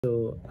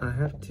So I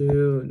have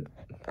to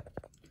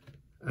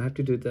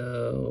do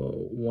the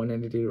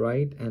 180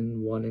 right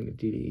and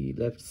 180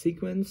 left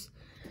sequence,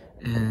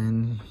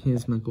 and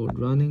here's my code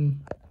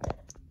running.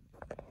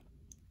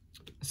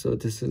 So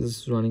this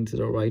is running to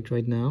the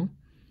right now.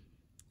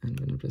 I'm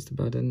gonna press the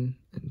button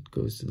and it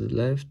goes to the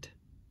left,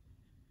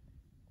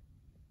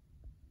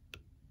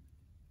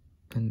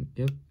 and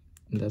yep,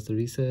 that's the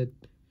reset.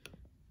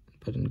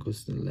 Button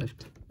goes to the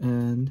left.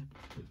 And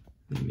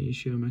let me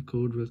share my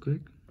code real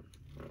quick.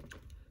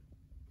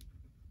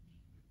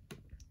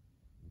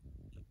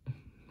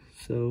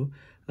 So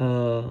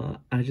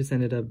I just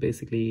ended up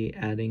basically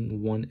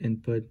adding one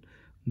input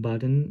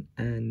button,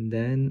 and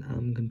then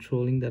I'm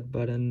controlling that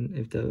button.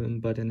 If the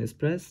button is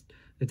pressed,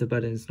 if the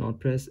button is not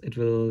pressed, it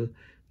will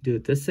do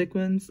this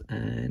sequence,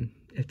 and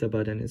if the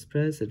button is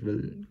pressed, it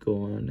will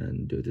go on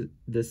and do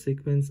this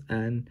sequence,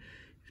 and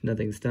if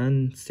nothing's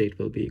done, state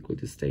will be equal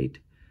to state.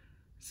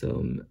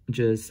 So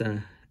just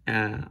I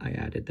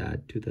added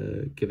that to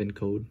the given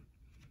code.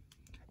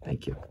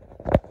 Thank you.